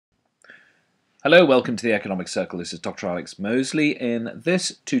Hello, welcome to the Economic Circle. This is Dr. Alex Mosley. In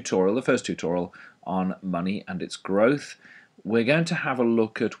this tutorial, the first tutorial on money and its growth, we're going to have a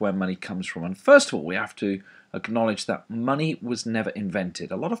look at where money comes from. And first of all, we have to acknowledge that money was never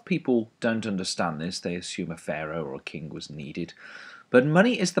invented. A lot of people don't understand this. They assume a pharaoh or a king was needed. But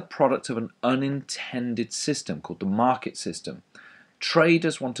money is the product of an unintended system called the market system.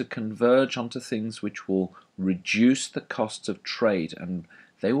 Traders want to converge onto things which will reduce the costs of trade, and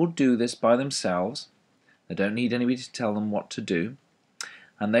they will do this by themselves. They don't need anybody to tell them what to do,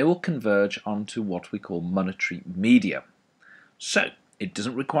 and they will converge onto what we call monetary media. So it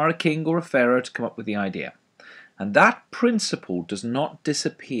doesn't require a king or a pharaoh to come up with the idea, and that principle does not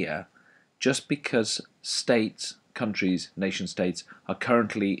disappear just because states, countries, nation states are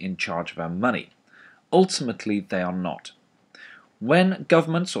currently in charge of our money. Ultimately, they are not. When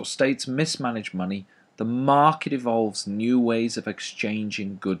governments or states mismanage money, the market evolves new ways of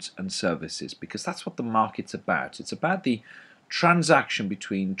exchanging goods and services, because that's what the market's about. It's about the transaction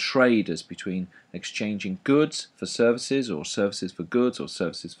between traders, between exchanging goods for services, or services for goods, or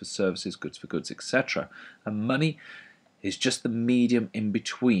services for services, goods for goods, etc. And money is just the medium in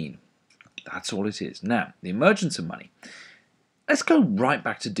between. That's all it is. Now, the emergence of money. Let's go right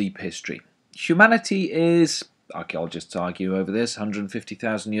back to deep history. Humanity is, archaeologists argue over this,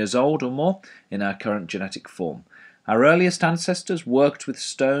 150,000 years old or more in our current genetic form. Our earliest ancestors worked with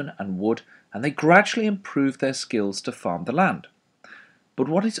stone and wood, and they gradually improved their skills to farm the land. But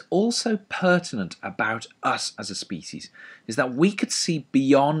what is also pertinent about us as a species is that we could see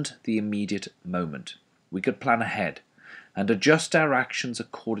beyond the immediate moment. We could plan ahead and adjust our actions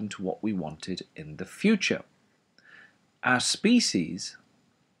according to what we wanted in the future. Our species,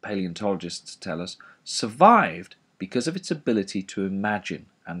 paleontologists tell us, survived because of its ability to imagine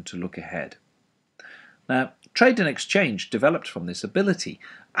and to look ahead. Now, trade and exchange developed from this ability.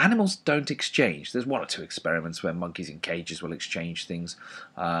 Animals don't exchange. There's one or two experiments where monkeys in cages will exchange things,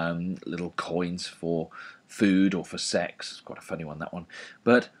 little coins for food or for sex. It's quite a funny one, that one.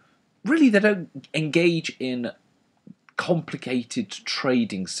 But really, they don't engage in complicated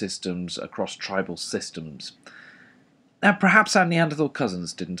trading systems across tribal systems. Now, perhaps our Neanderthal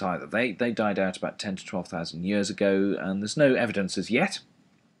cousins didn't either. They died out about 10 to 12,000 years ago, and there's no evidence as yet,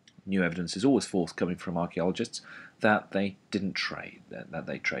 new evidence is always forthcoming from archaeologists, that they didn't trade, that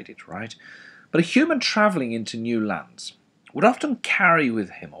they traded, right? But a human travelling into new lands would often carry with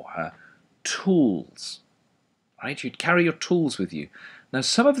him or her tools, right? You'd carry your tools with you. Now,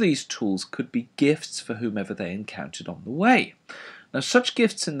 some of these tools could be gifts for whomever they encountered on the way. Now, such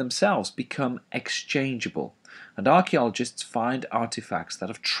gifts in themselves become exchangeable, and archaeologists find artifacts that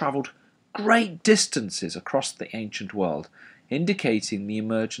have travelled great distances across the ancient world, indicating the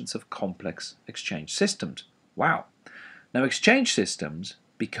emergence of complex exchange systems. Wow! Now, exchange systems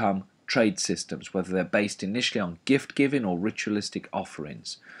become trade systems, whether they're based initially on gift-giving or ritualistic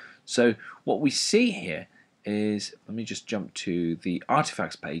offerings. So what we see here is, let me just jump to the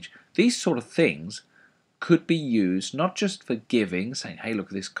artifacts page, these sort of things could be used not just for giving, saying, hey, look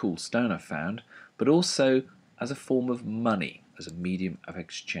at this cool stone I found, but also as a form of money, as a medium of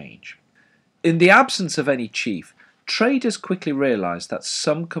exchange. In the absence of any chief, traders quickly realized that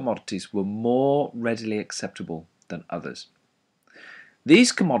some commodities were more readily acceptable than others.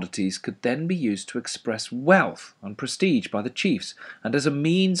 These commodities could then be used to express wealth and prestige by the chiefs, and as a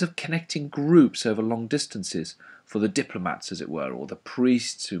means of connecting groups over long distances for the diplomats, as it were, or the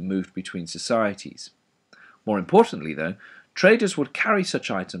priests who moved between societies. More importantly, though, traders would carry such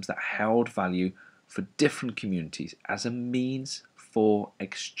items that held value for different communities as a means for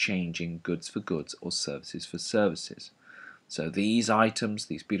exchanging goods for goods or services for services. So these items,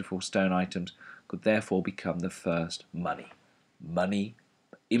 these beautiful stone items, could therefore become the first money. Money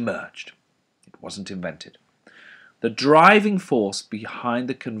emerged. It wasn't invented. The driving force behind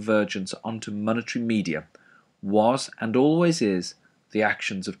the convergence onto monetary media was and always is the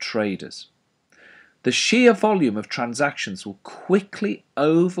actions of traders. The sheer volume of transactions will quickly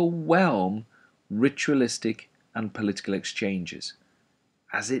overwhelm ritualistic and political exchanges,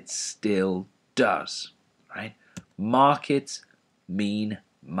 as it still does, right? Markets mean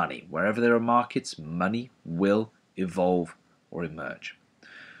money. Wherever there are markets, money will evolve or emerge.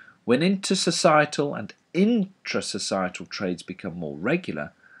 When intersocietal and intrasocietal trades become more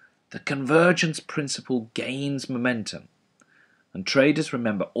regular, the convergence principle gains momentum. And traders,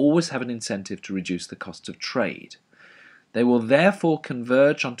 remember, always have an incentive to reduce the cost of trade. They will therefore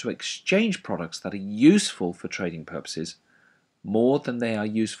converge onto exchange products that are useful for trading purposes more than they are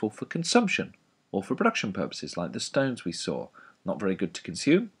useful for consumption or for production purposes, like the stones we saw. Not very good to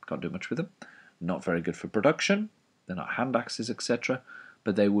consume, can't do much with them. Not very good for production, they're not hand axes, etc.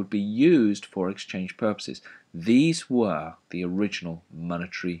 but they would be used for exchange purposes. These were the original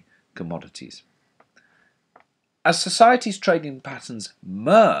monetary commodities. As societies' trading patterns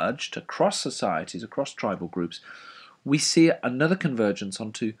merged across societies, across tribal groups, we see another convergence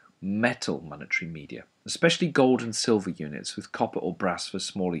onto metal monetary media, especially gold and silver units with copper or brass for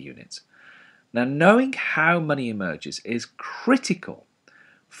smaller units. Now, knowing how money emerges is critical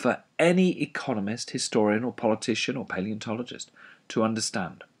for any economist, historian or politician or paleontologist to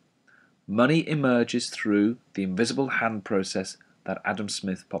understand. Money emerges through the invisible hand process that Adam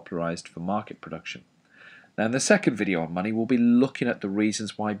Smith popularized for market production. Now, in the second video on money, we'll be looking at the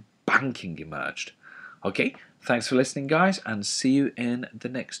reasons why banking emerged. Okay, thanks for listening, guys, and see you in the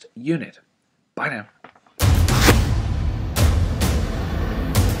next unit. Bye now.